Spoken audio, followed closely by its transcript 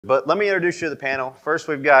But let me introduce you to the panel. First,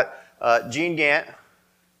 we've got Gene Gantt.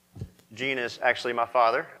 Gene is actually my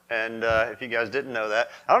father, and if you guys didn't know that.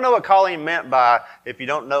 I don't know what Colleen meant by, if you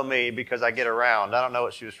don't know me, because I get around. I don't know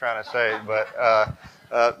what she was trying to say, but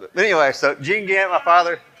anyway, so Gene Gantt, my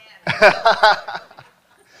father.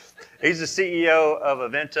 He's the CEO of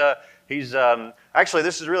Aventa. He's actually,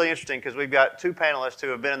 this is really interesting because we've got two panelists who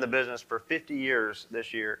have been in the business for 50 years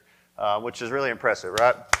this year, which is really impressive,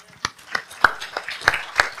 right?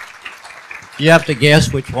 You have to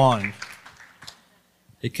guess which one.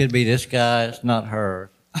 It could be this guy, it's not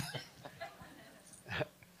her.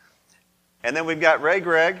 And then we've got Ray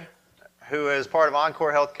Gregg, who is part of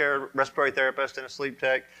Encore Healthcare, respiratory therapist and a sleep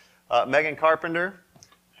tech. Megan Carpenter,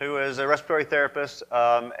 who is a respiratory therapist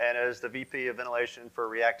and is the VP of ventilation for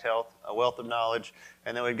React Health, a wealth of knowledge.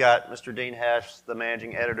 And then we've got Mr. Dean Hess, the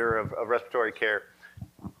managing editor of Respiratory Care.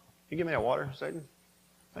 Can you give me a water, Satan?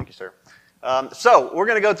 Thank you, sir. So we're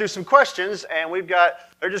going to go through some questions, and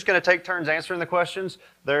they're just going to take turns answering the questions.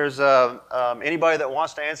 There's anybody that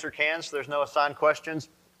wants to answer can, so there's no assigned questions.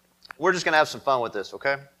 We're just going to have some fun with this,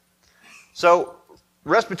 okay? So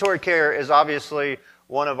respiratory care is obviously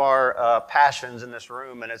one of our passions in this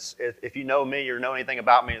room, and if you know me or know anything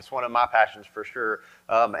about me, it's one of my passions for sure.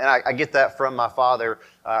 And I get that from my father.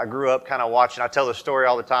 I grew up kind of watching. I tell the story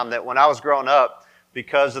all the time that when I was growing up,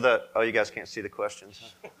 because of oh, you guys can't see the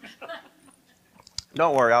questions.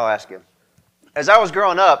 Don't worry, I'll ask you. As I was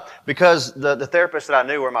growing up, because the therapists that I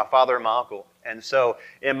knew were my father and my uncle, and so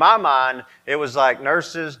in my mind, it was like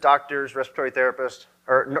nurses, doctors, respiratory therapists,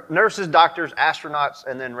 or nurses, doctors, astronauts,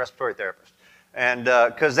 and then respiratory therapists. And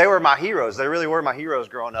because they were my heroes. They really were my heroes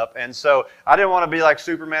growing up. And so I didn't want to be like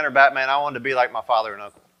Superman or Batman. I wanted to be like my father and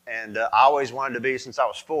uncle. And I always wanted to be, since I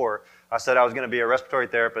was 4, I said I was going to be a respiratory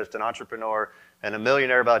therapist, an entrepreneur, and a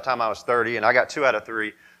millionaire by the time I was 30, and I got 2 out of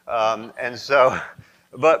 3. And so,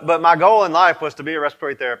 but my goal in life was to be a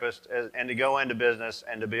respiratory therapist and to go into business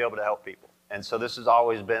and to be able to help people. And so this has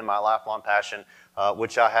always been my lifelong passion,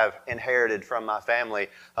 which I have inherited from my family.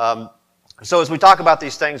 So as we talk about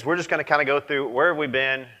these things, we're just going to kind of go through where have we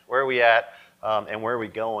been, where are we at, and where are we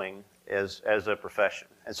going as a profession.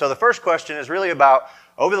 And so the first question is really about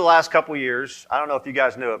over the last couple of years. I don't know if you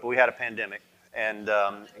guys knew it, but we had a pandemic, and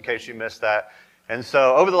in case you missed that. And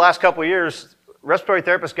so over the last couple of years, respiratory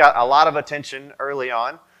therapists got a lot of attention early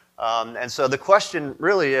on. And so the question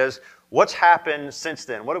really is, what's happened since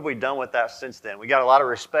then? What have we done with that since then? We got a lot of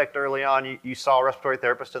respect early on. You saw respiratory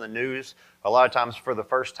therapists in the news a lot of times for the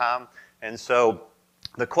first time. And so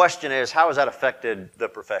the question is, how has that affected the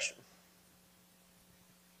profession?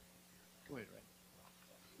 Go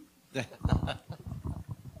ahead, Ray.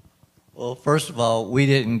 Well, first of all, we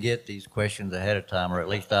didn't get these questions ahead of time, or at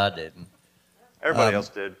least I didn't. Everybody else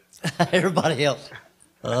did. Everybody else.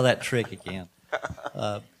 Oh, that trick again.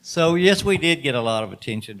 So, yes, we did get a lot of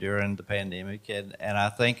attention during the pandemic, and I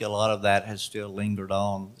think a lot of that has still lingered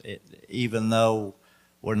on. Even though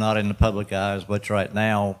we're not in the public eye as much right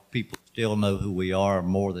now, people still know who we are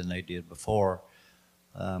more than they did before.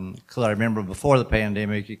 Because I remember before the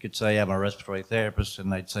pandemic, you could say, I'm a respiratory therapist,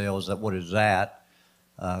 and they'd say, oh, what is that?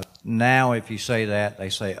 Now, if you say that, they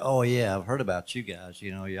say, oh, yeah, I've heard about you guys.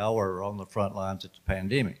 You know, y'all were on the front lines at the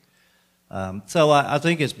pandemic. So I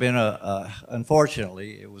think it's been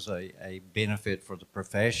unfortunately, it was a benefit for the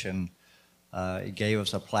profession. It gave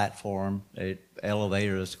us a platform. It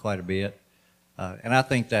elevated us quite a bit. And I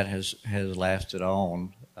think that has lasted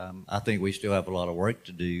on. I think we still have a lot of work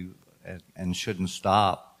to do and shouldn't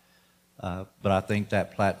stop. But I think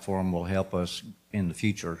that platform will help us in the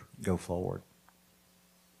future go forward.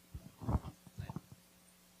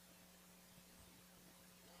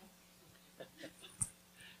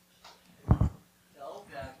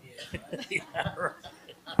 Yeah, right.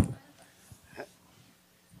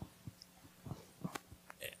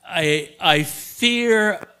 I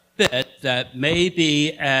fear a bit that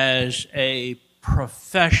maybe as a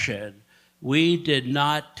profession, we did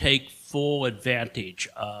not take full advantage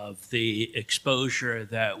of the exposure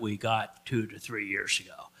that we got 2 to 3 years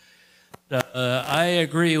ago. I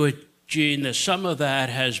agree with Gene that some of that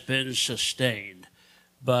has been sustained,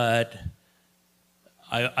 but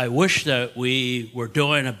I wish that we were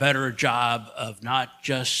doing a better job of not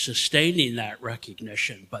just sustaining that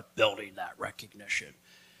recognition, but building that recognition.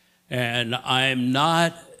 And I'm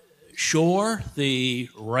not sure the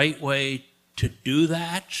right way to do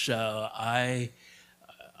that, so I'm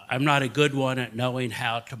not a good one at knowing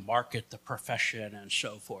how to market the profession and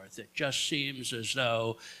so forth. It just seems as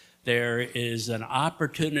though there is an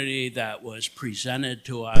opportunity that was presented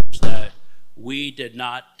to us that we did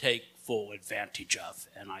not take full advantage of.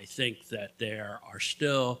 And I think that there are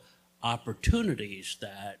still opportunities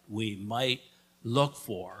that we might look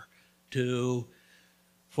for to,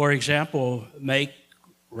 for example, make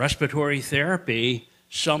respiratory therapy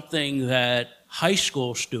something that high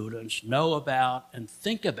school students know about and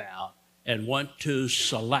think about and want to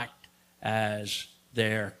select as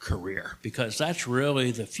their career, because that's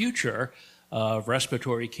really the future of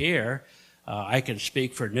respiratory care. I can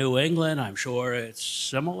speak for New England. I'm sure it's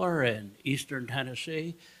similar in Eastern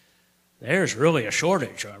Tennessee. There's really a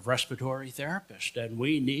shortage of respiratory therapists, and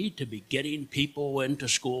we need to be getting people into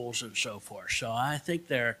schools and so forth. So I think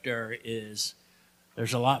there's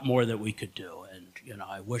a lot more that we could do, and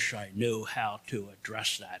I wish I knew how to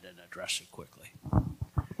address that and address it quickly.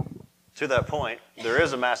 To that point, there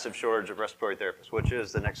is a massive shortage of respiratory therapists, which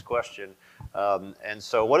is the next question. And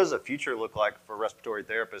so what does the future look like for respiratory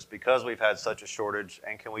therapists because we've had such a shortage?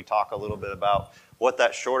 And can we talk a little bit about what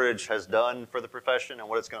that shortage has done for the profession and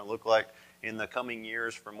what it's going to look like in the coming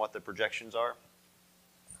years from what the projections are?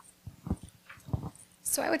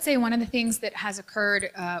 So I would say one of the things that has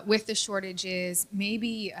occurred with the shortage is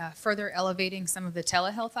maybe further elevating some of the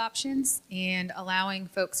telehealth options and allowing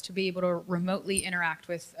folks to be able to remotely interact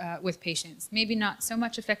with patients. Maybe not so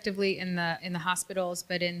much effectively in the hospitals,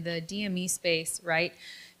 but in the DME space, right?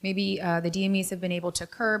 Maybe the DMEs have been able to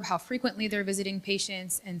curb how frequently they're visiting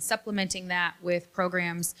patients and supplementing that with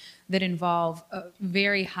programs that involve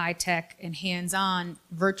very high-tech and hands-on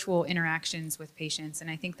virtual interactions with patients. And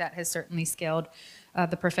I think that has certainly scaled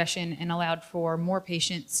the profession and allowed for more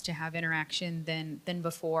patients to have interaction than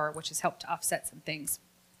before, which has helped to offset some things.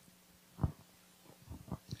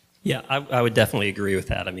 Yeah, I would definitely agree with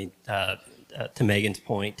that. I mean, to Megan's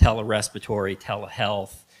point, telerespiratory,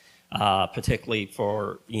 telehealth, particularly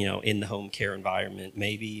for in the home care environment,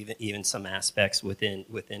 maybe even some aspects within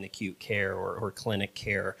acute care or clinic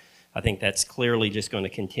care. I think that's clearly just going to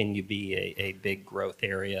continue to be a big growth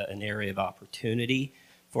area, an area of opportunity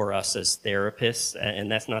for us as therapists. And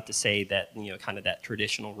that's not to say that kind of that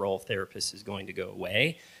traditional role of therapist is going to go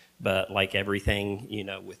away. But like everything,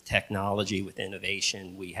 with technology, with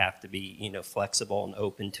innovation, we have to be, flexible and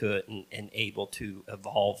open to it and able to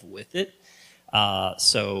evolve with it.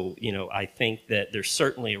 So, I think that there's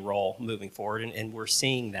certainly a role moving forward, and we're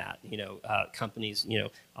seeing that, companies,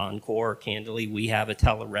 Encore, candidly, we have a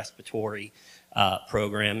telerespiratory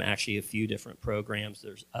program, actually a few different programs.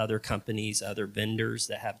 There's other companies, other vendors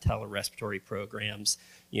that have telerespiratory programs,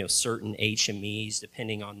 certain HMEs,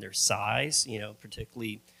 depending on their size,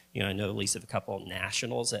 particularly, I know at least of a couple of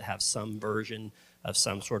nationals that have some version of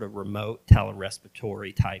some sort of remote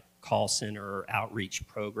telerespiratory type call center or outreach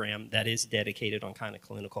program that is dedicated on kind of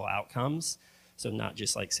clinical outcomes. So not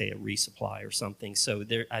just like, say, a resupply or something. So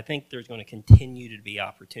I think there's going to continue to be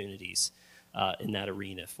opportunities in that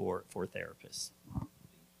arena for therapists.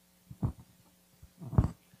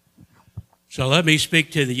 So let me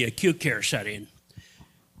speak to the acute care setting.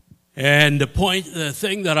 And the point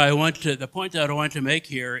that I want to make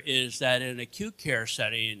here is that in acute care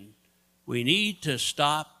setting, we need to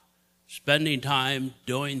stop spending time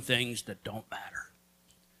doing things that don't matter.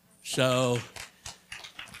 So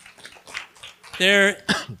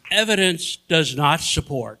evidence does not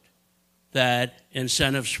support that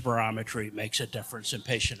incentive spirometry makes a difference in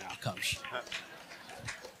patient outcomes.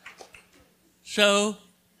 So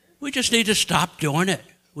we just need to stop doing it.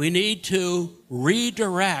 We need to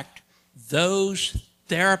redirect those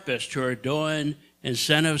therapists who are doing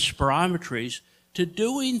incentive spirometries to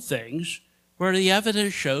doing things where the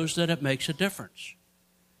evidence shows that it makes a difference.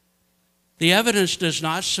 The evidence does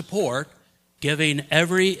not support giving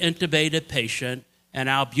every intubated patient an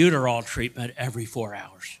albuterol treatment every 4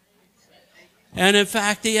 hours. And in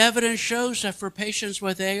fact, the evidence shows that for patients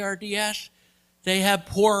with ARDS, they have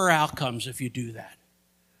poorer outcomes if you do that.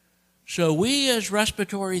 So we as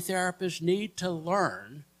respiratory therapists need to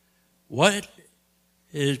learn what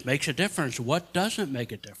makes a difference, what doesn't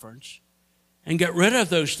make a difference, and get rid of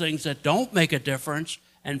those things that don't make a difference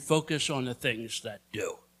and focus on the things that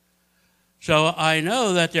do. So I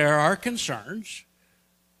know that there are concerns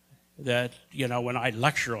that, when I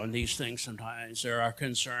lecture on these things sometimes, there are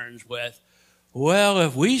concerns with, well,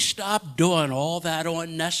 if we stop doing all that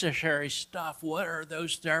unnecessary stuff, what are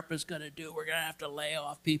those therapists going to do? We're going to have to lay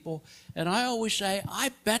off people. And I always say,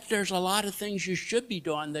 I bet there's a lot of things you should be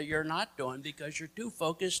doing that you're not doing because you're too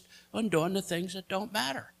focused on doing the things that don't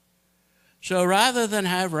matter. So rather than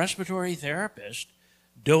have respiratory therapists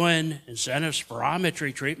doing incentive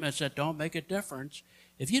spirometry treatments that don't make a difference,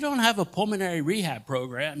 if you don't have a pulmonary rehab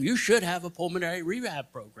program, you should have a pulmonary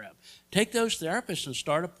rehab program. Take those therapists and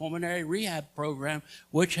start a pulmonary rehab program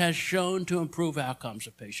which has shown to improve outcomes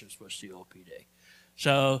of patients with COPD.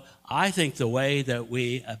 So I think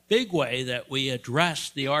a big way that we address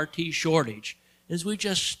the RT shortage is we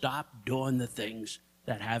just stop doing the things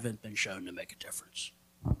that haven't been shown to make a difference.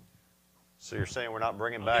 So you're saying we're not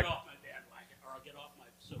bringing I'll back? get off my bandwagon, or I'll get off my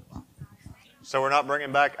soapbox. So we're not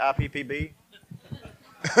bringing back IPPB?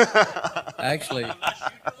 Actually, Unless you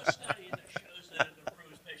do a study that shows that it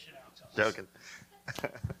improves patient outcomes. Joking.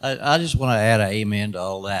 I just want to add an amen to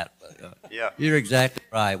all that. But, Yeah. you're exactly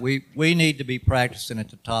right. We need to be practicing at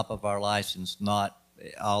the top of our license, not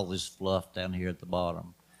all this fluff down here at the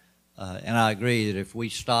bottom. And I agree that if we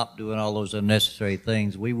stopped doing all those unnecessary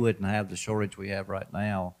things, we wouldn't have the shortage we have right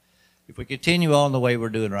now. If we continue on the way we're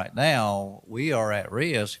doing right now, we are at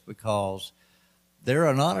risk because there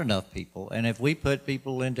are not enough people. And if we put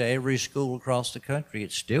people into every school across the country,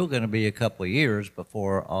 it's still going to be a couple of years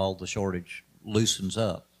before all the shortage loosens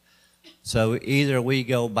up. So either we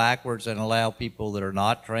go backwards and allow people that are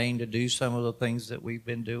not trained to do some of the things that we've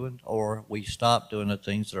been doing, or we stop doing the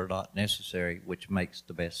things that are not necessary, which makes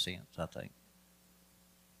the best sense, I think.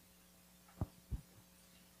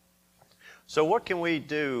 So what can we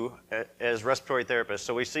do as respiratory therapists?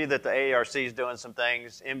 So we see that the AARC is doing some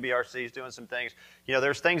things, MBRC is doing some things. You know,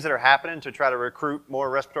 there's things that are happening to try to recruit more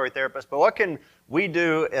respiratory therapists, but what can we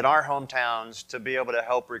do in our hometowns to be able to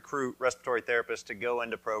help recruit respiratory therapists to go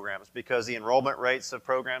into programs? Because the enrollment rates of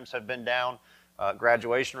programs have been down,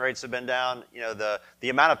 graduation rates have been down. You know, the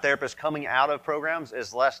amount of therapists coming out of programs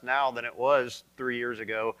is less now than it was 3 years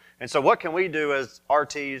ago. And so what can we do as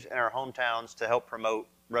RTs in our hometowns to help promote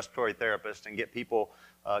respiratory therapists and get people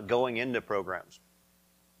going into programs?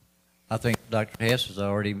 I think Dr. Hess has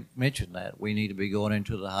already mentioned that. We need to be going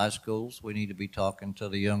into the high schools. We need to be talking to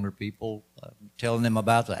the younger people, telling them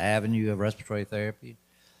about the avenue of respiratory therapy.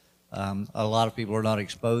 A lot of people are not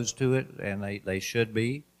exposed to it, and they should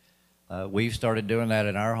be. We've started doing that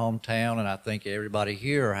in our hometown, and I think everybody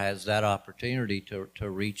here has that opportunity to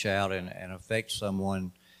reach out and affect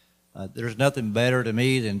someone. There's nothing better to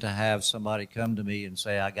me than to have somebody come to me and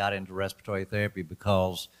say, I got into respiratory therapy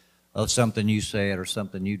because of something you said or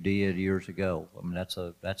something you did years ago. I mean, that's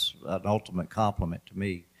an ultimate compliment to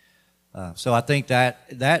me. So I think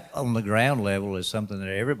that on the ground level is something that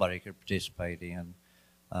everybody could participate in.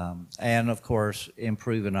 And of course,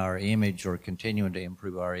 improving our image or continuing to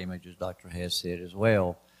improve our image, as Dr. Hess said as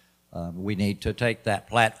well. We need to take that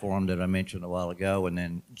platform that I mentioned a while ago and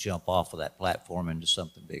then jump off of that platform into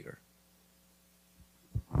something bigger.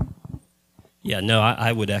 Yeah, no,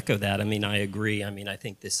 I would echo that. I mean, I agree. I mean, I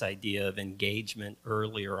think this idea of engagement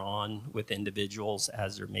earlier on with individuals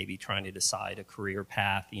as they're maybe trying to decide a career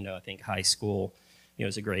path, you know, I think high school, you know,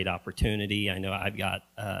 is a great opportunity. I know I've got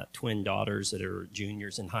twin daughters that are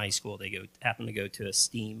juniors in high school. They happen to go to a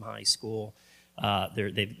STEAM high school.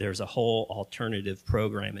 There's a whole alternative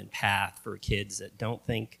program and path for kids that don't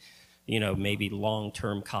think, you know, maybe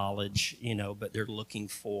long-term college, you know, but they're looking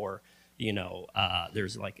for, you know,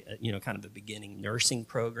 there's like, you know, kind of a beginning nursing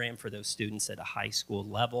program for those students at a high school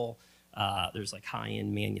level. There's like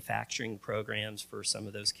high-end manufacturing programs for some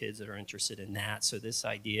of those kids that are interested in that. So this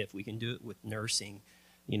idea, if we can do it with nursing,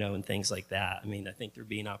 you know, and things like that, I mean, I think there'd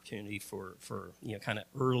be an opportunity for you know, kind of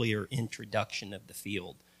earlier introduction of the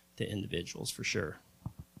field to individuals for sure.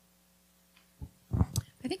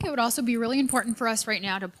 I think it would also be really important for us right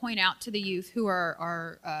now to point out to the youth who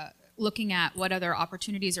are looking at what other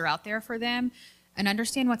opportunities are out there for them and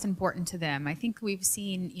understand what's important to them. I think we've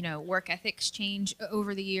seen, you know, work ethics change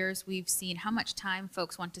over the years. We've seen how much time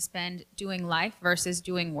folks want to spend doing life versus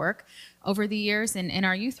doing work over the years. And in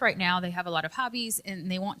our youth right now, they have a lot of hobbies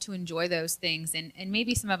and they want to enjoy those things. And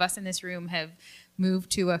maybe some of us in this room have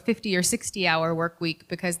moved to a 50 or 60-hour work week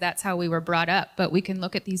because that's how we were brought up. But we can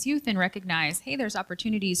look at these youth and recognize, hey, there's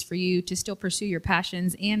opportunities for you to still pursue your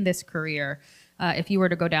passions and this career. If you were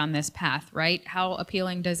to go down this path, right? How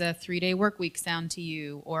appealing does a 3-day work week sound to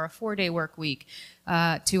you, or a 4-day work week,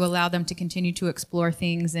 to allow them to continue to explore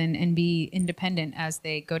things and be independent as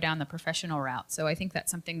they go down the professional route? So I think that's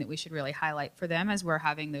something that we should really highlight for them as we're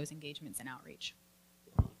having those engagements and outreach.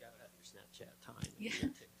 You gotta have your Snapchat time. Yeah.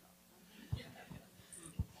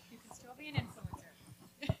 You can still be an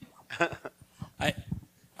influencer.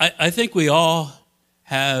 I think we all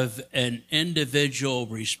have an individual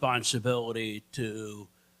responsibility to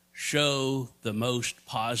show the most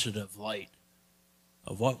positive light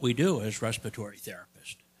of what we do as respiratory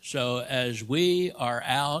therapists. So as we are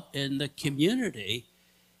out in the community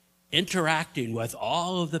interacting with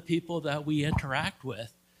all of the people that we interact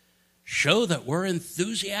with, show that we're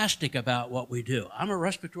enthusiastic about what we do. I'm a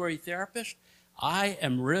respiratory therapist. I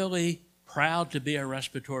am really proud to be a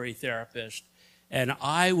respiratory therapist. And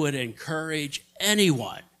I would encourage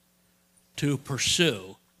anyone to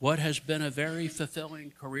pursue what has been a very fulfilling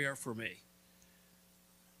career for me.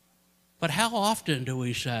 But how often do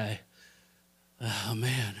we say, oh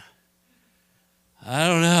man, I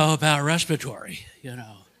don't know about respiratory, you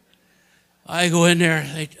know. I go in there,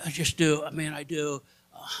 I do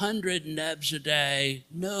 100 nebs a day.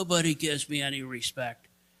 Nobody gives me any respect.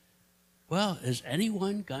 Well, is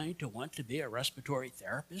anyone going to want to be a respiratory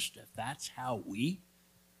therapist if that's how we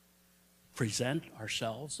present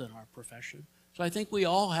ourselves in our profession? So I think we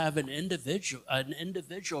all have an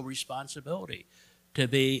individual responsibility to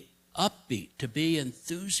be upbeat, to be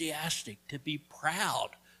enthusiastic, to be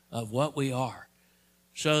proud of what we are.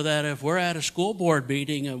 So that if we're at a school board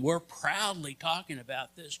meeting and we're proudly talking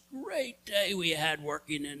about this great day we had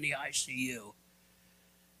working in the ICU,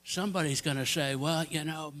 somebody's going to say, well, you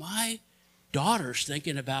know, my daughter's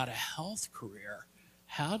thinking about a health career.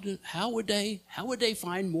 How would they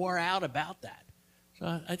find more out about that?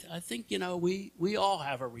 So I think, you know, we all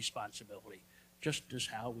have a responsibility, just as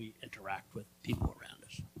how we interact with people around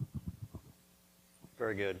us.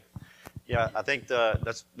 Very good. Yeah, I think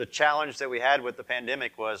that's the challenge that we had with the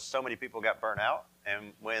pandemic was so many people got burnt out,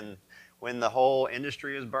 and when the whole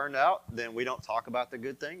industry is burned out, then we don't talk about the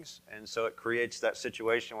good things, and so it creates that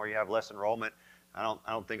situation where you have less enrollment. I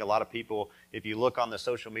don't think a lot of people, if you look on the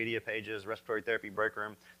social media pages, respiratory therapy break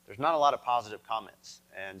room, there's not a lot of positive comments.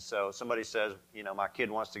 And so somebody says, you know, my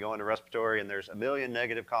kid wants to go into respiratory, and there's a million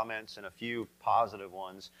negative comments and a few positive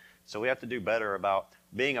ones. So we have to do better about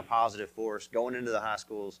being a positive force, going into the high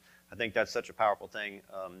schools. I think that's such a powerful thing.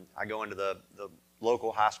 I go into the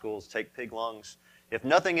local high schools, take pig lungs. If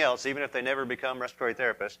nothing else, even if they never become respiratory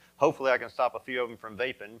therapists, hopefully I can stop a few of them from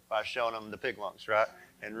vaping by showing them the pig lungs, right?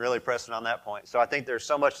 And really pressing on that point. So I think there's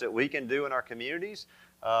so much that we can do in our communities,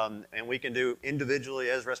 and we can do individually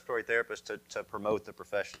as respiratory therapists to promote the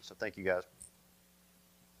profession. So thank you guys.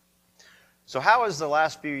 So how has the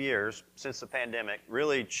last few years since the pandemic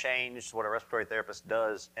really changed what a respiratory therapist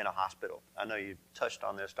does in a hospital? I know you touched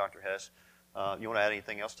on this, Dr. Hess. You want to add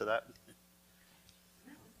anything else to that?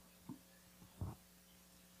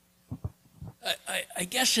 I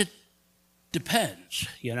guess it depends,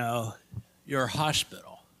 you know, your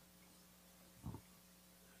hospital.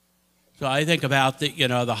 So I think about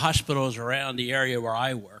the hospitals around the area where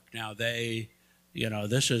I work. Now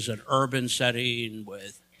this is an urban setting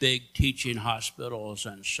with big teaching hospitals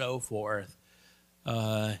and so forth.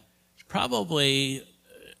 It's probably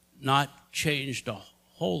not changed a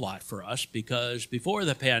whole lot for us because before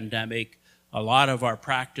the pandemic, a lot of our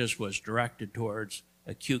practice was directed towards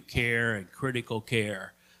acute care and critical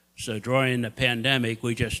care. So during the pandemic,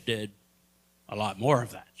 we just did a lot more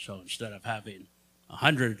of that. So instead of having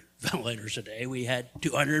 100 ventilators a day, we had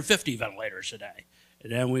 250 ventilators a day.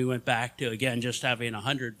 And then we went back to, again, just having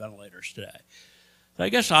 100 ventilators today. So I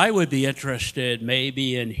guess I would be interested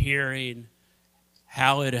maybe in hearing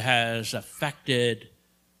how it has affected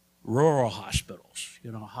rural hospitals,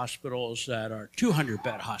 hospitals that are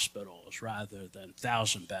 200-bed hospitals rather than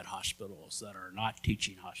 1,000-bed hospitals that are not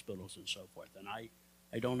teaching hospitals and so forth. And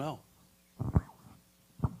I don't know.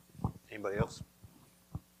 Anybody else?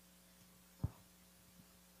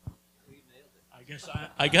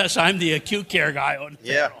 I guess I'm the acute care guy on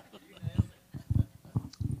the panel.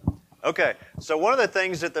 Okay, so one of the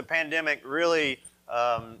things that the pandemic really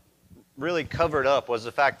covered up was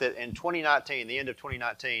the fact that in 2019, the end of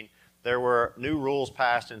 2019, there were new rules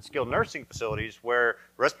passed in skilled nursing facilities where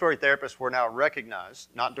respiratory therapists were now recognized,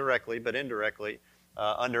 not directly but indirectly,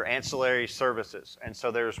 under ancillary services. And so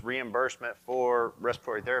there's reimbursement for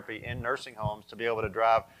respiratory therapy in nursing homes to be able to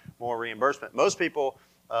drive more reimbursement. Most people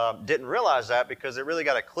didn't realize that because it really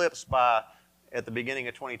got eclipsed by, at the beginning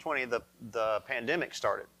of 2020, the pandemic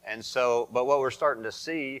started. And so, but what we're starting to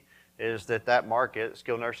see is that market,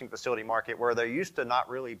 skilled nursing facility market, where there used to not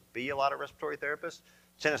really be a lot of respiratory therapists,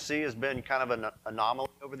 Tennessee has been kind of an anomaly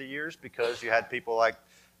over the years because you had people like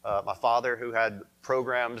my father who had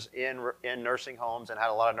programs in nursing homes and had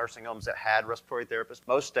a lot of nursing homes that had respiratory therapists.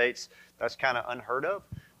 Most states, that's kind of unheard of,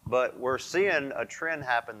 but we're seeing a trend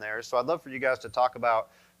happen there. So I'd love for you guys to talk about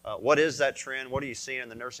what is that trend, what are you seeing in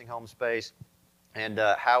the nursing home space, and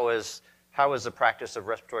how is the practice of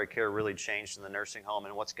respiratory care really changed in the nursing home,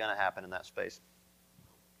 and what's going to happen in that space?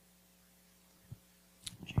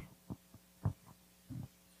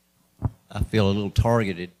 I feel a little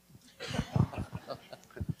targeted.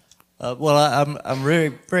 Well, I'm very,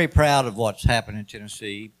 very proud of what's happened in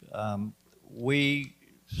Tennessee. We,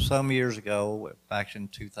 some years ago, back in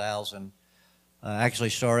 2000, actually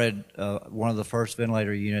started one of the first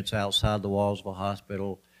ventilator units outside the walls of a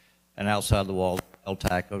hospital and outside the walls of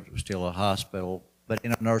LTAC. It was still a hospital, but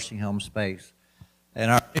in a nursing home space. And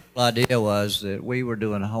our idea was that we were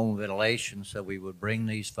doing home ventilation, so we would bring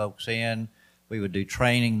these folks in, we would do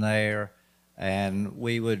training there, and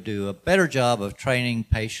we would do a better job of training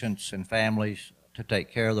patients and families to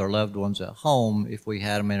take care of their loved ones at home if we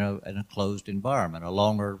had them in a closed environment, a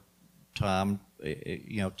longer time,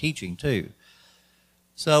 teaching too.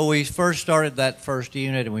 So we first started that first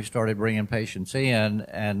unit, and we started bringing patients in,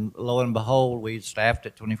 and lo and behold, we staffed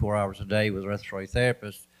it 24 hours a day with respiratory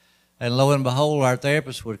therapists. And lo and behold, our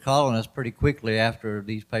therapists would call on us pretty quickly after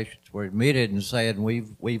these patients were admitted and saying,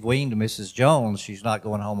 we've weaned Mrs. Jones, she's not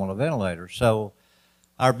going home on a ventilator. So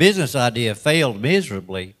our business idea failed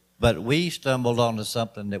miserably, but we stumbled onto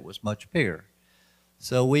something that was much bigger.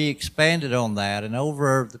 So we expanded on that, and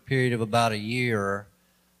over the period of about a year,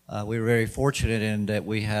 we were very fortunate in that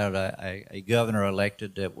we had a governor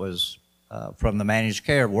elected that was from the managed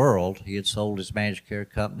care world. He had sold his managed care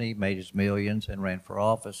company, made his millions, and ran for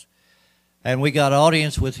office. And we got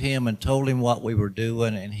audience with him and told him what we were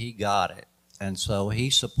doing, and he got it. And so he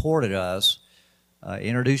supported us,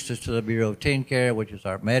 introduced us to the Bureau of TennCare, which is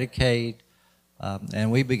our Medicaid,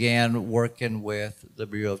 and we began working with the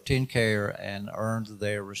Bureau of TennCare and earned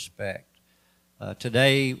their respect.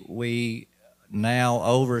 Today, we now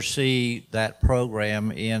oversee that program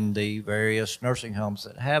in the various nursing homes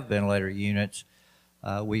that have ventilator units.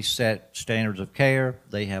 We set standards of care.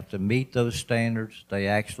 They have to meet those standards. They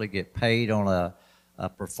actually get paid on a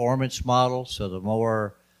performance model. So the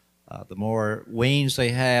more weans they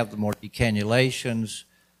have, the more decannulations,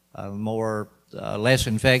 less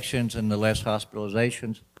infections, and the less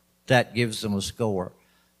hospitalizations. That gives them a score.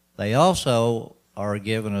 They also are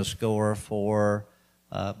given a score for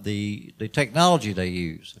the technology they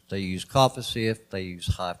use. If they use cough assist, if they use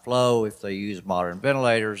high flow, if they use modern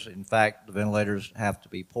ventilators. In fact, the ventilators have to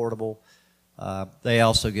be portable. They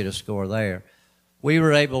also get a score there. We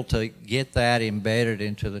were able to get that embedded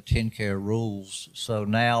into the TennCare rules, so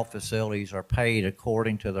now facilities are paid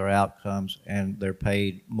according to their outcomes, and they're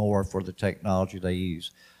paid more for the technology they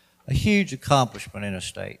use. A huge accomplishment in a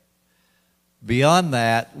state. Beyond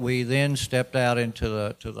that, we then stepped out into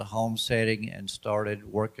the home setting and started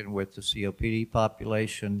working with the COPD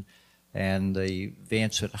population and the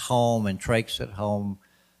vents at home and trachs at home.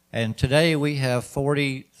 And today we have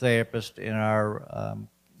 40 therapists in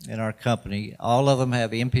our company. All of them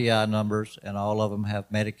have MPI numbers, and all of them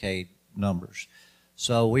have Medicaid numbers.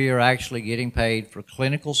 So we are actually getting paid for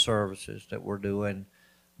clinical services that we're doing,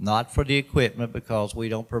 not for the equipment because we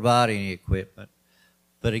don't provide any equipment.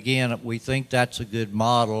 But again, we think that's a good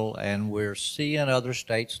model, and we're seeing other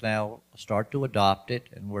states now start to adopt it,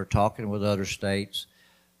 and we're talking with other states.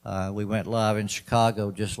 We went live in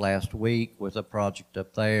Chicago just last week with a project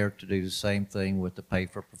up there to do the same thing with the pay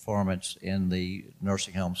for performance in the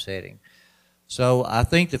nursing home setting. So I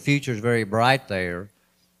think the future is very bright there.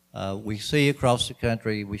 We see across the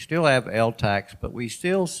country, we still have LTACs, but we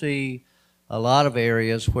still see a lot of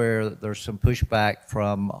areas where there's some pushback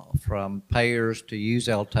from payers to use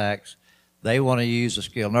LTACs. They want to use a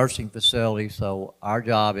skilled nursing facility, so our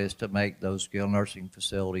job is to make those skilled nursing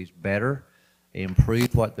facilities better,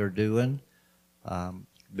 improve what they're doing.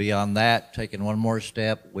 Beyond that, taking one more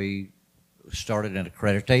step, we started an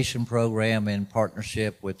accreditation program in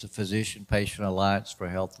partnership with the Physician Patient Alliance for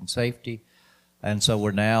Health and Safety. And so we're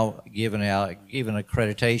now giving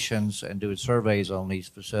accreditations and doing surveys on these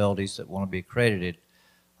facilities that want to be accredited.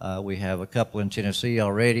 We have a couple in Tennessee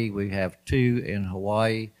already. We have 2 in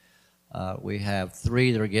Hawaii. We have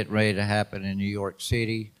 3 that are getting ready to happen in New York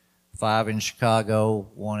City, 5 in Chicago,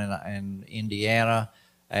 1 in Indiana,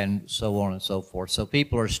 and so on and so forth. So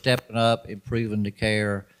people are stepping up, improving the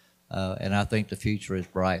care, and I think the future is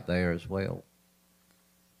bright there as well.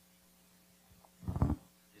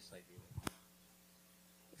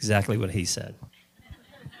 Exactly what he said.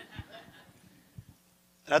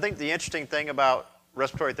 And I think the interesting thing about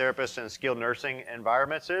respiratory therapists and skilled nursing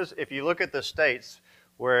environments is if you look at the states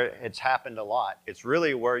where it's happened a lot, it's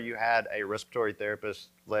really where you had a respiratory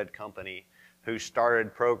therapist-led company who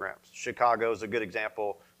started programs. Chicago is a good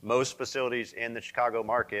example. Most facilities in the Chicago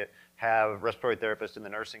market have respiratory therapists in the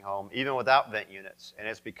nursing home, even without vent units. And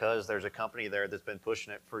it's because there's a company there that's been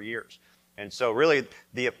pushing it for years. And so really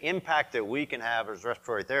the impact that we can have as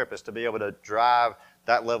respiratory therapists to be able to drive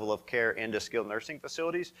that level of care into skilled nursing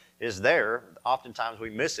facilities is there. Oftentimes we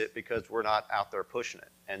miss it because we're not out there pushing it.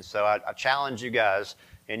 And so I challenge you guys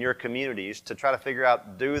in your communities to try to figure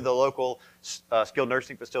out, do the local skilled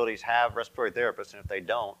nursing facilities have respiratory therapists? And if they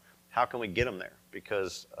don't, how can we get them there?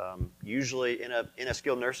 Because usually in a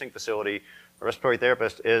skilled nursing facility, a respiratory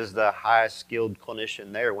therapist is the highest skilled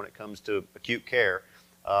clinician there when it comes to acute care.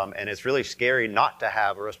 And it's really scary not to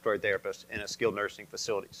have a respiratory therapist in a skilled nursing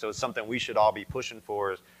facility. So it's something we should all be pushing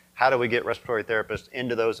for, is how do we get respiratory therapists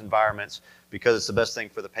into those environments, because it's the best thing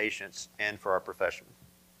for the patients and for our profession.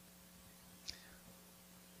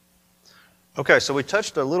 Okay, so we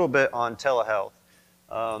touched a little bit on telehealth.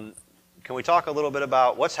 Can we talk a little bit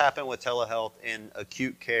about what's happened with telehealth in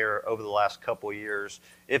acute care over the last couple of years,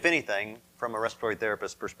 if anything, from a respiratory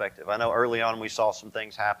therapist perspective? I know early on we saw some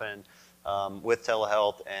things happen with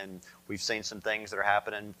telehealth, and we've seen some things that are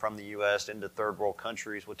happening from the U.S. into third world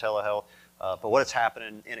countries with telehealth. But what's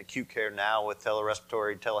happening in acute care now with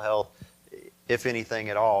respiratory telehealth, if anything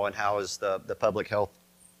at all, and how has the public health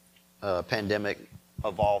pandemic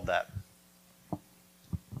evolved that?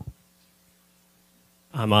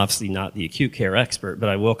 I'm obviously not the acute care expert, but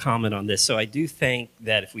I will comment on this. So I do think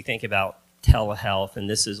that if we think about telehealth, and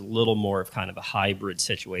this is a little more of kind of a hybrid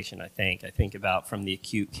situation, I think about from the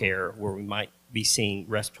acute care where we might be seeing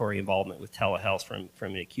respiratory involvement with telehealth from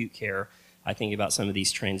an acute care. I think about some of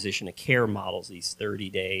these transition to care models, these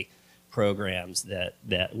 30-day programs that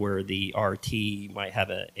where the RT might have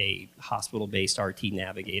a hospital-based RT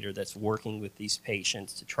navigator that's working with these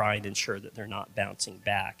patients to try and ensure that they're not bouncing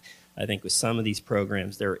back. I think with some of these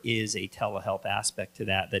programs, there is a telehealth aspect to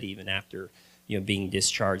that even after being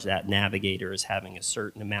discharged, that navigator is having a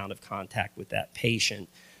certain amount of contact with that patient,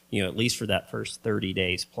 at least for that first 30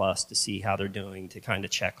 days plus, to see how they're doing, to kind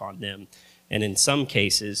of check on them. And in some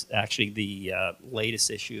cases, actually the latest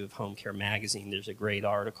issue of Home Care Magazine, there's a great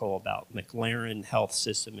article about McLaren Health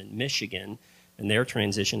System in Michigan and their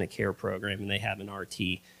transition to care program, and they have an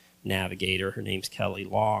RT navigator. Her name's Kelly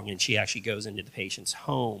Long, and she actually goes into the patient's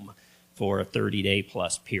home for a 30-day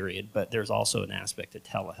plus period, but there's also an aspect of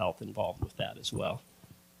telehealth involved with that as well.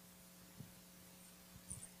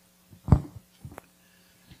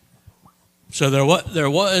 So there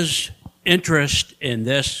was interest in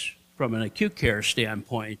this from an acute care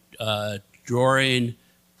standpoint during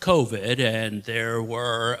COVID, and there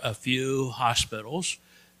were a few hospitals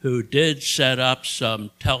who did set up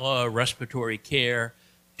some tele-respiratory care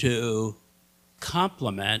to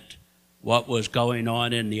complement what was going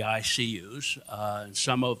on in the ICUs. And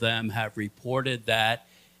some of them have reported that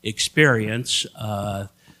experience.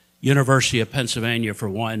 University of Pennsylvania, for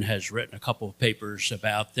one, has written a couple of papers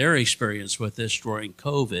about their experience with this during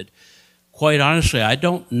COVID. Quite honestly, I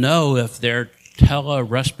don't know if their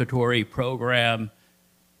tele-respiratory program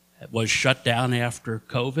was shut down after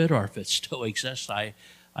COVID or if it still exists. I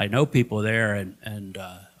know people there, and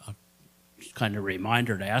kind of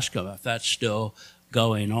reminder to ask them if that's still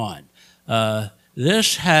going on.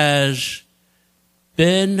 This has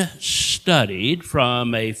been studied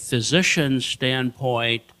from a physician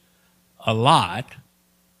standpoint a lot, and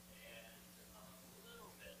a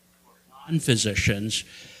little bit for non-physicians.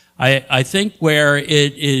 I think where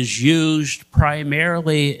it is used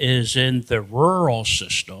primarily is in the rural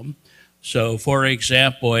system. So, for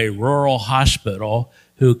example, a rural hospital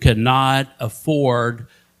who cannot afford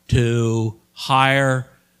to hire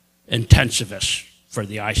intensivists for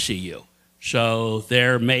the ICU. So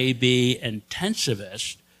there may be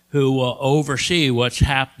intensivists who will oversee what's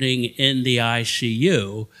happening in the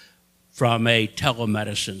ICU from a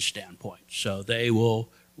telemedicine standpoint. So they will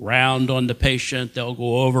round on the patient, they'll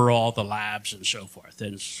go over all the labs and so forth.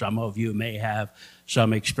 And some of you may have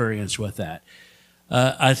some experience with that.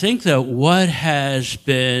 I think that what has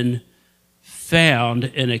been found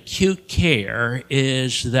in acute care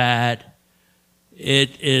is that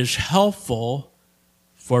it is helpful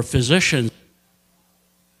for physicians,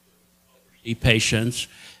 patients,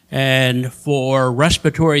 and for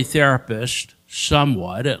respiratory therapists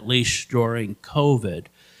somewhat, at least during COVID.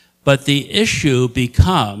 But the issue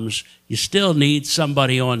becomes you still need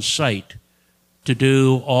somebody on site to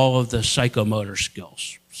do all of the psychomotor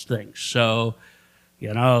skills things. So,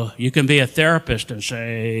 you can be a therapist and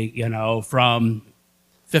say, from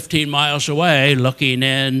 15 miles away looking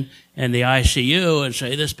in the ICU and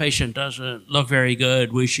say, this patient doesn't look very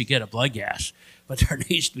good, we should get a blood gas. But there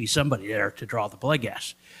needs to be somebody there to draw the blood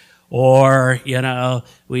gas. Or,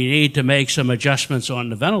 we need to make some adjustments on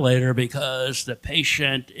the ventilator because the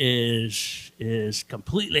patient is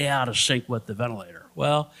completely out of sync with the ventilator.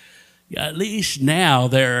 Well, at least now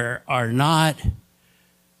there are not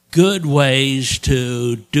good ways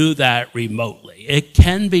to do that remotely. It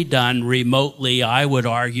can be done remotely. I would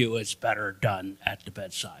argue it's better done at the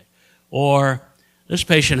bedside. Or this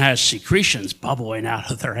patient has secretions bubbling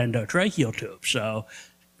out of their endotracheal tube. So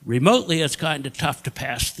remotely, it's kind of tough to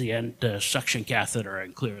pass the suction catheter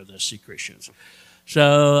and clear the secretions.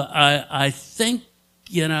 So I think,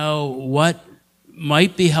 what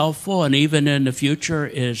might be helpful, and even in the future,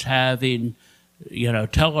 is having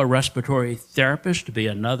telerespiratory therapists to be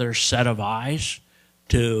another set of eyes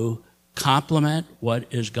to complement what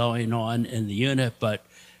is going on in the unit, but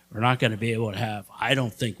we're not going to be able to have, I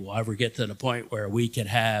don't think we'll ever get to the point where we could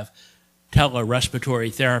have telerespiratory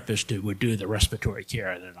therapists who would do the respiratory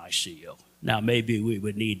care in an ICU. Now, maybe we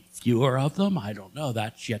would need fewer of them. I don't know.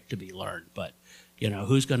 That's yet to be learned. But,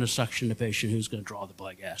 who's going to suction the patient? Who's going to draw the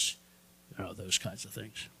blood gas? Those kinds of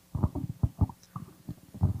things.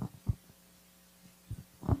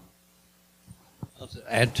 To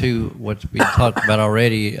add to what's been talked about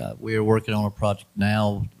already, we are working on a project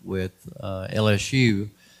now with LSU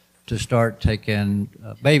to start taking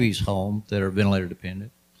babies home that are ventilator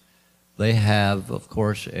dependent. They have, of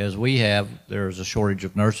course, as we have, there's a shortage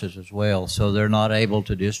of nurses as well, so they're not able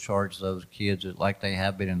to discharge those kids like they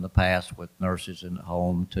have been in the past with nurses in the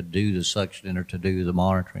home to do the suction or to do the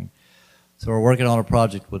monitoring. So we're working on a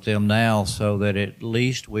project with them now so that at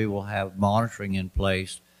least we will have monitoring in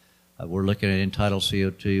place. We're looking at end-tidal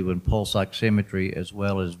CO2 and pulse oximetry as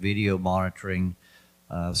well as video monitoring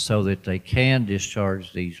so that they can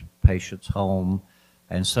discharge these patients home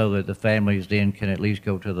and so that the families then can at least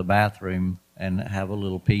go to the bathroom and have a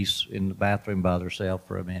little peace in the bathroom by themselves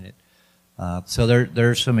for a minute. So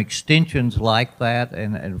there's some extensions like that,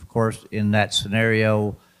 and of course in that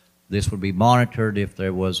scenario this would be monitored. If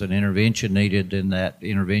there was an intervention needed, then that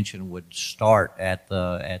intervention would start at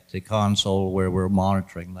the console where we're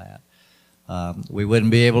monitoring that. We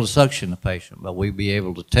wouldn't be able to suction the patient, but we'd be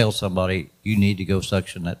able to tell somebody, you need to go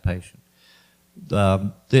suction that patient.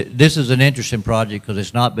 This is an interesting project because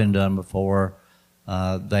it's not been done before.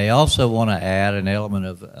 They also want to add an element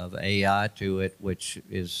of AI to it, which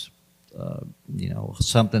is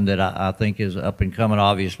something that I think is up and coming,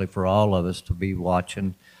 obviously, for all of us to be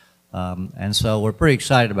watching. And so we're pretty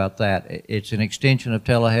excited about that. It's an extension of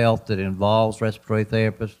telehealth that involves respiratory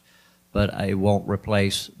therapists, but it won't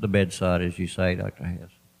replace the bedside, as you say, Dr. Hess.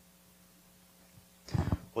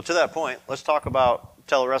 Well, to that point, let's talk about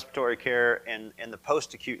telerespiratory care in the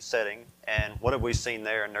post-acute setting, and what have we seen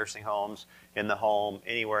there in nursing homes, in the home,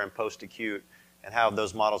 anywhere in post-acute, and how have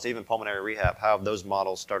those models, even pulmonary rehab, how have those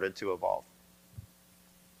models started to evolve?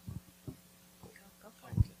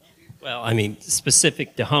 Well, I mean,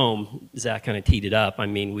 specific to home, Zach kind of teed it up. I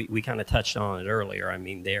mean, we kind of touched on it earlier. I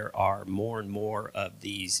mean, there are more and more of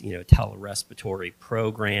these, telerespiratory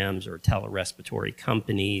programs or telerespiratory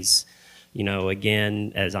companies.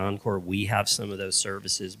 Again, as Encore, we have some of those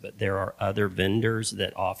services, but there are other vendors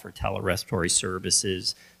that offer telerespiratory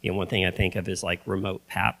services. One thing I think of is like remote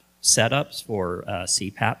PAP setups for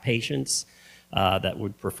CPAP patients. That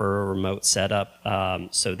would prefer a remote setup.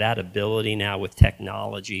 So that ability now with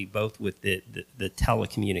technology, both with the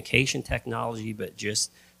telecommunication technology, but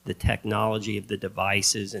just the technology of the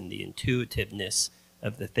devices and the intuitiveness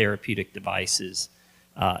of the therapeutic devices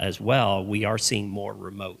as well, we are seeing more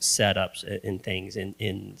remote setups and things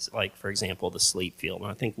in like, for example, the sleep field. And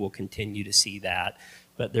I think we'll continue to see that.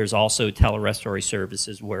 But there's also telerespiratory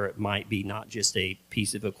services where it might be not just a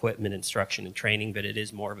piece of equipment, instruction, and training, but it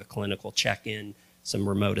is more of a clinical check-in, some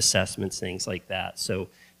remote assessments, things like that. So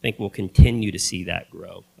I think we'll continue to see that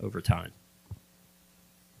grow over time.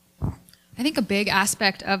 I think a big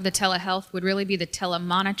aspect of the telehealth would really be the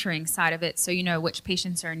telemonitoring side of it, so you know which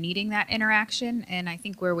patients are needing that interaction. And I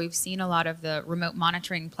think where we've seen a lot of the remote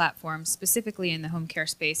monitoring platforms, specifically in the home care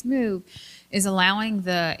space, move is allowing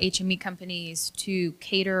the HME companies to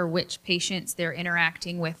cater which patients they're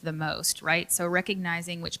interacting with the most, right? So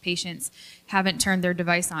recognizing which patients haven't turned their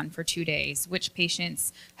device on for 2 days, which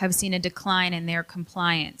patients have seen a decline in their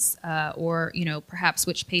compliance, or perhaps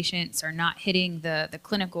which patients are not hitting the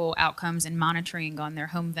clinical outcomes and monitoring on their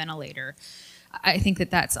home ventilator. I think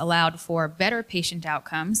that that's allowed for better patient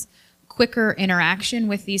outcomes, quicker interaction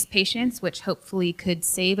with these patients, which hopefully could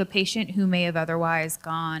save a patient who may have otherwise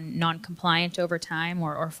gone non-compliant over time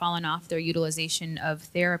or fallen off their utilization of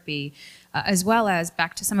therapy, as well as,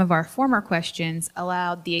 back to some of our former questions,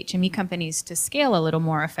 allowed the HME companies to scale a little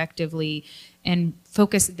more effectively and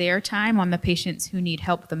focus their time on the patients who need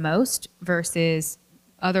help the most versus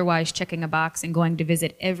otherwise checking a box and going to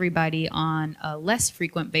visit everybody on a less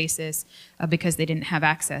frequent basis because they didn't have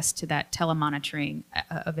access to that telemonitoring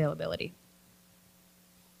availability.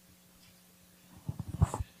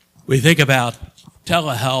 We think about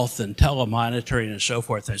telehealth and telemonitoring and so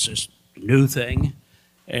forth as this new thing.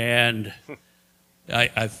 And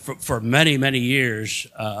for many, many years,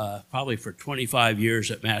 probably for 25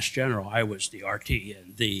 years at Mass General, I was the RT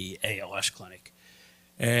in the ALS clinic.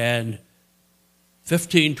 And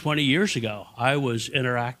 15, 20 years ago, I was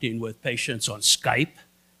interacting with patients on Skype,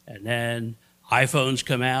 and then iPhones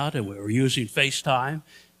come out and we were using FaceTime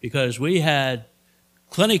because we had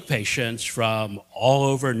clinic patients from all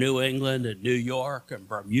over New England and New York and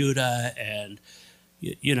Bermuda, and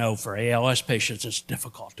you know, for ALS patients, it's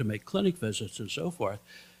difficult to make clinic visits and so forth.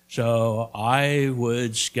 So I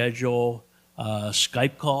would schedule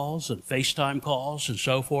Skype calls and FaceTime calls and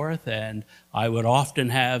so forth, and I would often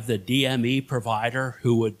have the DME provider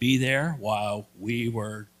who would be there while we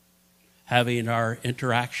were having our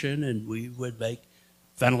interaction, and we would make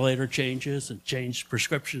ventilator changes and change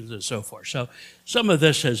prescriptions and so forth. So some of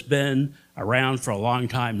this has been around for a long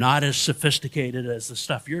time, not as sophisticated as the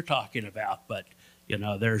stuff you're talking about, but you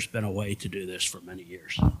know, there's been a way to do this for many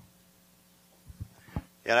years.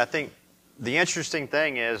 And I think the interesting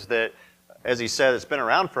thing is that, as he said, it's been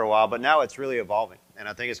around for a while, but now it's really evolving. And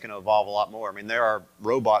I think it's going to evolve a lot more. I mean, there are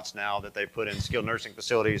robots now that they put in skilled nursing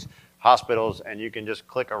facilities, hospitals, and you can just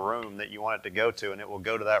click a room that you want it to go to, and it will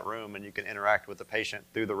go to that room, and you can interact with the patient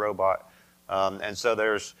through the robot. And so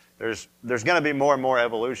there's going to be more and more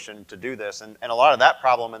evolution to do this. And a lot of that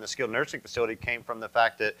problem in the skilled nursing facility came from the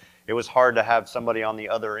fact that it was hard to have somebody on the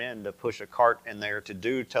other end to push a cart in there to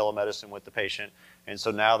do telemedicine with the patient. And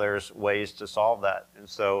so now there's ways to solve that. And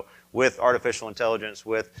so with artificial intelligence,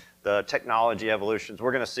 with the technology evolutions,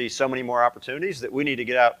 we're going to see so many more opportunities that we need to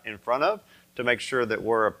get out in front of to make sure that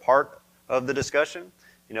we're a part of the discussion.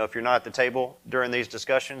 You know, if you're not at the table during these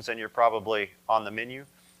discussions, then you're probably on the menu.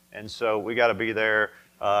 And so we got to be there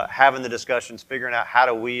having the discussions, figuring out how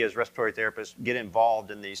do we as respiratory therapists get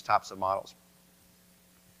involved in these types of models.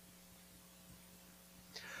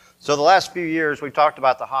 So the last few years we've talked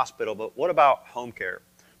about the hospital, but what about home care?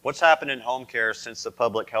 What's happened in home care since the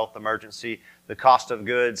public health emergency? The cost of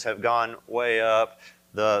goods have gone way up.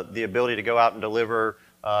 The ability to go out and deliver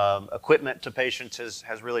equipment to patients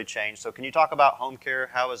has really changed. So can you talk about home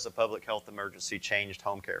care? How has the public health emergency changed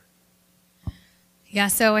home care? Yeah,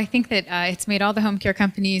 so I think that it's made all the home care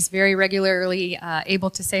companies very regularly able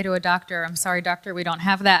to say to a doctor, I'm sorry, doctor, we don't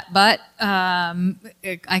have that, but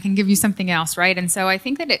I can give you something else, right? And so I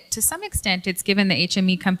think that to some extent, it's given the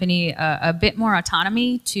HME company a bit more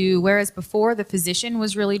autonomy to, whereas before the physician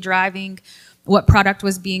was really driving what product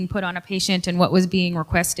was being put on a patient and what was being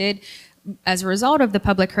requested. As a result of the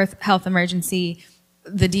public health emergency,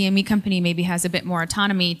 the DME company maybe has a bit more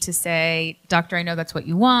autonomy to say, doctor, I know that's what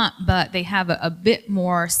you want, but they have a bit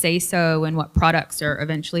more say-so in what products are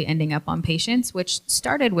eventually ending up on patients, which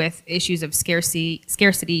started with issues of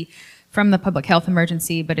scarcity from the public health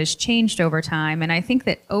emergency, but has changed over time. And I think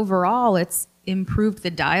that overall it's improved the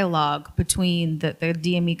dialogue between the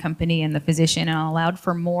DME company and the physician and allowed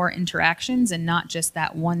for more interactions and not just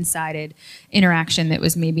that one-sided interaction that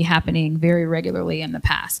was maybe happening very regularly in the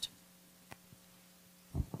past.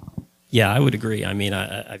 Yeah, I would agree. I mean,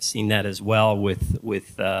 I've seen that as well with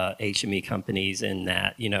HME companies, in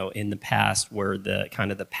that, you know, in the past where the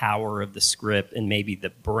kind of the power of the script and maybe the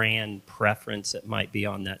brand preference that might be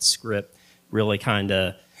on that script really kind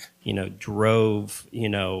of, you know, drove, you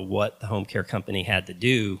know, what the home care company had to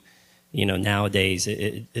do. You know, nowadays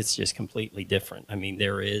it's just completely different. I mean,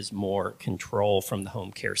 there is more control from the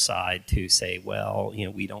home care side to say, well, you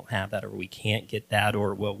know, we don't have that, or we can't get that,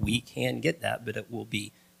 or, well, we can get that, but it will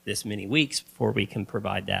be this many weeks before we can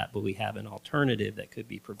provide that, but we have an alternative that could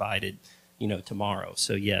be provided, you know, tomorrow.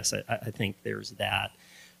 So yes, I think there's that.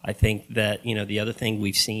 I think that, you know, the other thing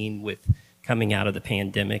we've seen with coming out of the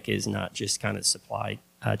pandemic is not just kind of supply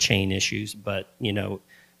chain issues, but, you know,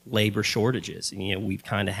 labor shortages. You know, we've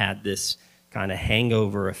kind of had this kind of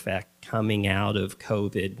hangover effect coming out of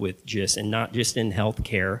COVID with just, and not just in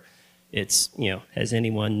healthcare. It's, you know, has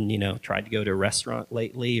anyone, you know, tried to go to a restaurant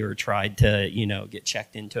lately or tried to, you know, get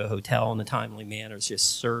checked into a hotel in a timely manner? It's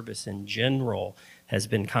just service in general has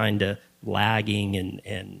been kind of lagging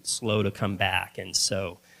and slow to come back. And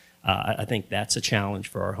so I think that's a challenge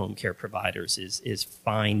for our home care providers is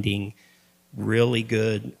finding really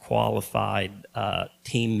good, qualified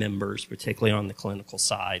team members, particularly on the clinical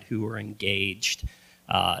side, who are engaged.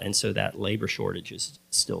 And so that labor shortage is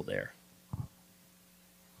still there.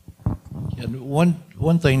 And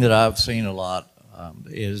one thing that I've seen a lot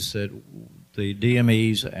is that the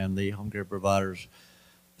DMEs and the home care providers,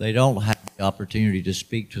 they don't have the opportunity to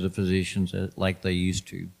speak to the physicians like they used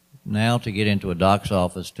to. Now to get into a doc's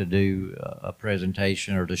office to do a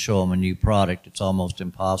presentation or to show them a new product, it's almost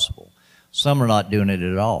impossible. Some are not doing it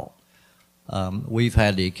at all. We've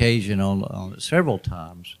had the occasion on several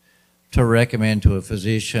times to recommend to a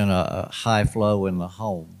physician a high flow in the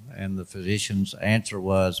home. And the physician's answer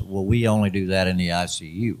was, well, we only do that in the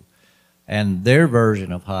ICU. And their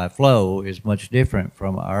version of high flow is much different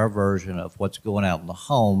from our version of what's going out in the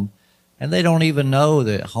home. And they don't even know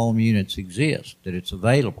that home units exist, that it's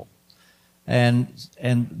available. And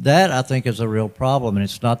that, I think, is a real problem, and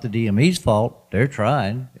it's not the DME's fault. They're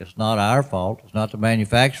trying. It's not our fault. It's not the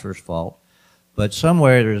manufacturer's fault. But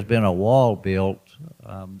somewhere there's been a wall built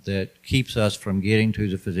that keeps us from getting to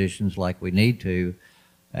the physicians like we need to,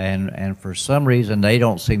 and for some reason they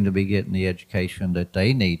don't seem to be getting the education that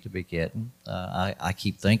they need to be getting. I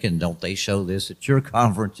keep thinking, don't they show this at your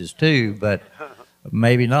conferences too? But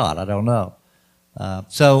maybe not. I don't know.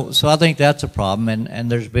 So I think that's a problem,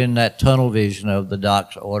 and there's been that tunnel vision of the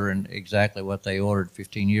docs ordering exactly what they ordered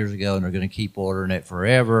 15 years ago, and they're going to keep ordering it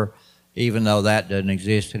forever, even though that doesn't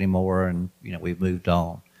exist anymore, and we've moved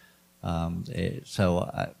on.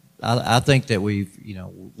 So I think that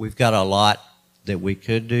we've got a lot that we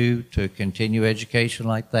could do to continue education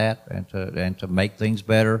like that and to make things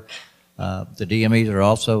better. The DMEs are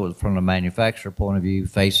also, from the manufacturer point of view,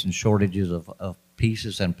 facing shortages of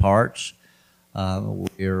pieces and parts.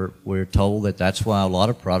 We're told that that's why a lot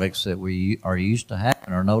of products that we are used to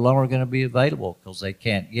having are no longer going to be available, because they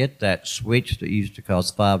can't get that switch that used to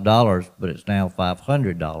cost $5, but it's now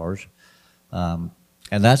 $500.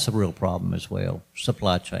 And that's a real problem as well,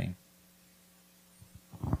 supply chain.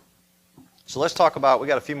 So let's talk about, we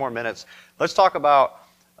got a few more minutes, let's talk about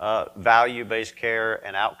value-based care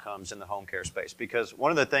and outcomes in the home care space, because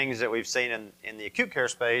one of the things that we've seen in the acute care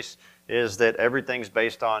space is that everything's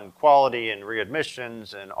based on quality and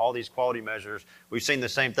readmissions and all these quality measures. We've seen the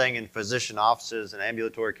same thing in physician offices and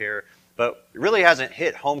ambulatory care, but it really hasn't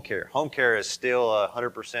hit home care. Home care is still a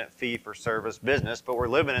 100% fee-for-service business, but we're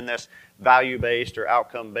living in this value-based or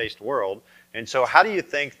outcome-based world. And so how do you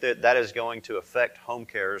think that that is going to affect home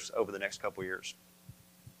cares over the next couple of years?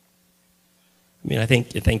 I mean, I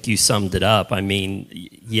think you summed it up. I mean,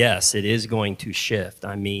 yes, it is going to shift.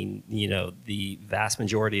 I mean, the vast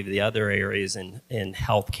majority of the other areas in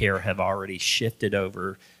healthcare have already shifted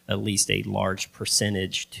over at least a large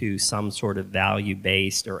percentage to some sort of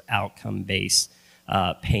value-based or outcome-based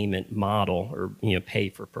payment model, or pay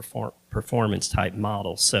for performance type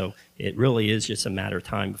model. So it really is just a matter of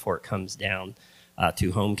time before it comes down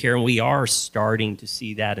to home care, and we are starting to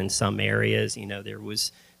see that in some areas. There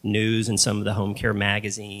was news in some of the home care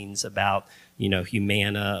magazines about,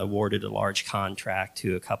 Humana awarded a large contract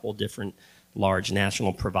to a couple different large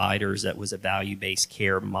national providers that was a value-based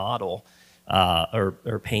care model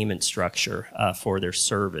or payment structure for their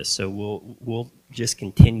service. So we'll just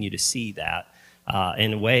continue to see that.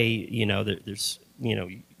 In a way, there's,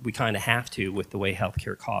 we kind of have to, with the way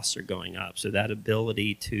healthcare costs are going up. So that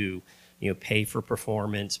ability to, pay for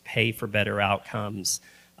performance, pay for better outcomes,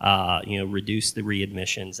 reduce the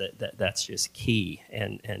readmissions, that's just key.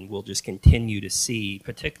 And we'll just continue to see,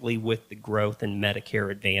 particularly with the growth in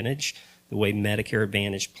Medicare Advantage, the way Medicare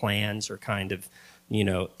Advantage plans are kind of,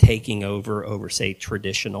 taking over, say,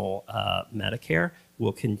 traditional Medicare.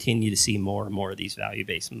 We'll continue to see more and more of these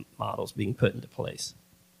value-based models being put into place.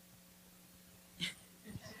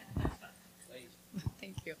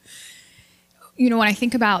 Thank you. When I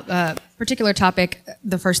think about a particular topic,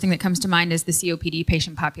 the first thing that comes to mind is the COPD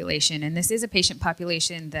patient population. And this is a patient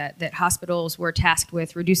population that hospitals were tasked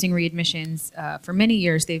with reducing readmissions. For many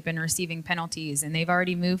years, they've been receiving penalties, and they've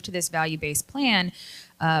already moved to this value-based plan.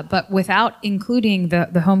 But without including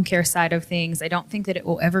the home care side of things, I don't think that it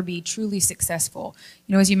will ever be truly successful.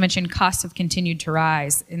 As you mentioned, costs have continued to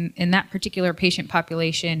rise. In that particular patient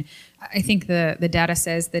population, I think the data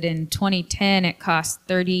says that in 2010, it cost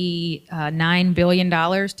 $39 billion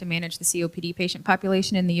to manage the COPD patient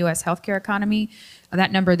population in the U.S. healthcare economy.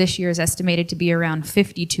 That number this year is estimated to be around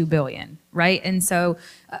 $52 billion, right? And so,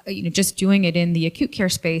 just doing it in the acute care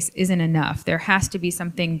space isn't enough. There has to be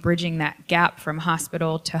something bridging that gap from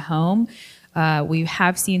hospital to home. We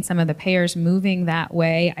have seen some of the payers moving that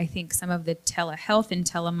way. I think some of the telehealth and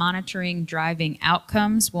telemonitoring driving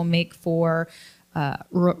outcomes will make for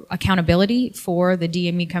accountability for the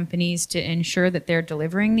DME companies to ensure that they're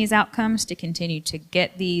delivering these outcomes, to continue to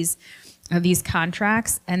get these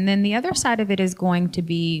contracts. And then the other side of it is going to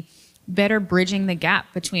be better bridging the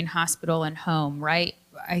gap between hospital and home, right?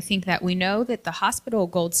 I think that we know that the hospital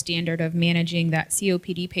gold standard of managing that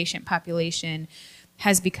COPD patient population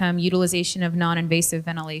has become utilization of non-invasive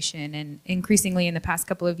ventilation, and increasingly in the past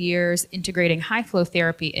couple of years, integrating high flow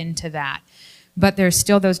therapy into that. But there's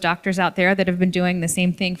still those doctors out there that have been doing the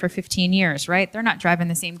same thing for 15 years, right? They're not driving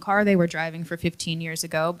the same car they were driving for 15 years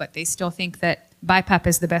ago, but they still think that BiPAP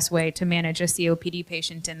is the best way to manage a COPD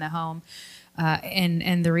patient in the home.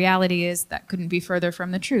 And the reality is that couldn't be further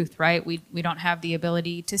from the truth, right? We don't have the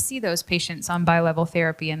ability to see those patients on bilevel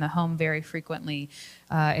therapy in the home very frequently.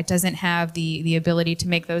 It doesn't have the ability to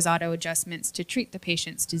make those auto adjustments to treat the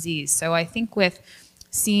patient's disease. So I think with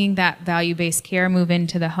seeing that value-based care move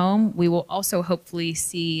into the home, we will also hopefully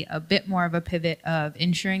see a bit more of a pivot of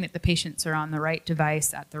ensuring that the patients are on the right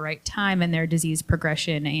device at the right time in their disease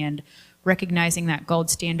progression, and recognizing that gold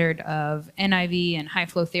standard of NIV and high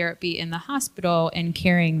flow therapy in the hospital and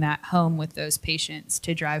carrying that home with those patients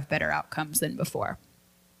to drive better outcomes than before.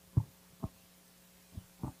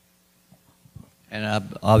 And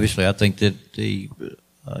obviously, I think that the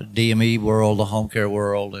DME world, the home care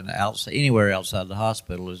world, and anywhere outside the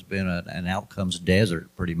hospital has been an outcomes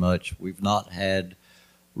desert, pretty much. We've not had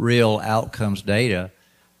real outcomes data.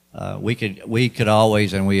 We could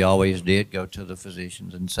always, and we always did, go to the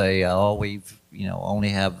physicians and say, oh, we've only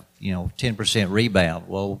have 10% rebound.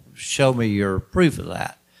 Well, show me your proof of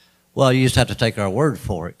that. Well, you just have to take our word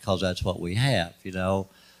for it, because that's what we have.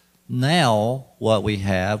 Now what we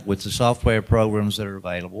have with the software programs that are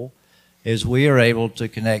available is we are able to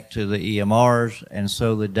connect to the EMRs, and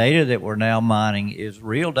so the data that we're now mining is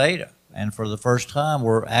real data. And for the first time,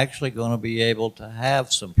 we're actually going to be able to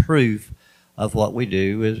have some proof of what we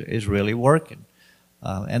do is really working.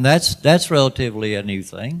 And that's relatively a new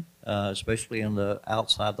thing, especially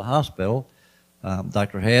outside the hospital.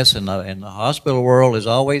 Dr. Hess in the hospital world has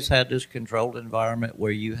always had this controlled environment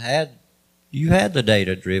where you had the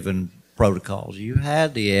data-driven protocols, you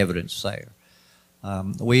had the evidence there.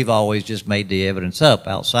 We've always just made the evidence up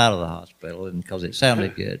outside of the hospital, and because it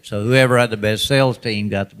sounded good. So whoever had the best sales team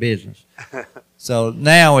got the business. So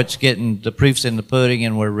now it's getting the proofs in the pudding,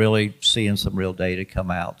 and we're really seeing some real data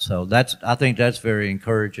come out. So I think that's very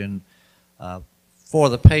encouraging for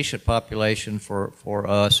the patient population, for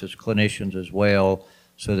us as clinicians as well,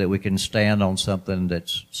 so that we can stand on something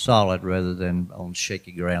that's solid rather than on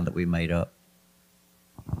shaky ground that we made up.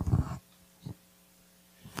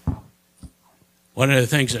 One of the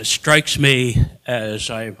things that strikes me as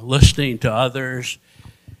I'm listening to others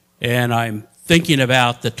and I'm thinking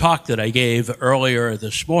about the talk that I gave earlier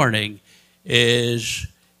this morning is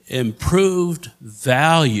improved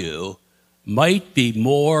value might be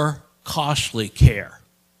more costly care.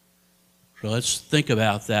 So let's think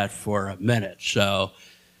about that for a minute. So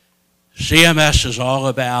CMS is all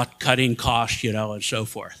about cutting costs, and so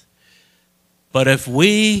forth. But if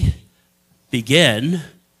we begin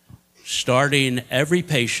starting every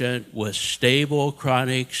patient with stable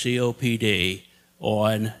chronic COPD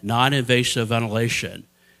on non-invasive ventilation,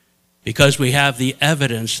 because we have the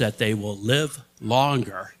evidence that they will live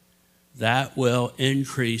longer, that will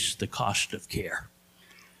increase the cost of care.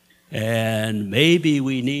 And maybe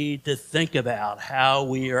we need to think about how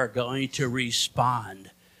we are going to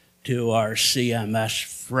respond to our CMS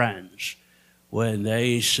friends when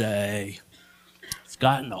they say,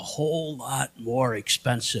 gotten a whole lot more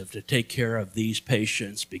expensive to take care of these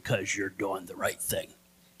patients because you're doing the right thing.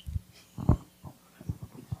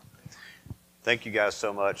 Thank you guys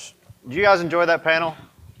so much. Did you guys enjoy that panel?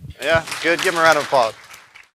 Yeah, good. Give them a round of applause.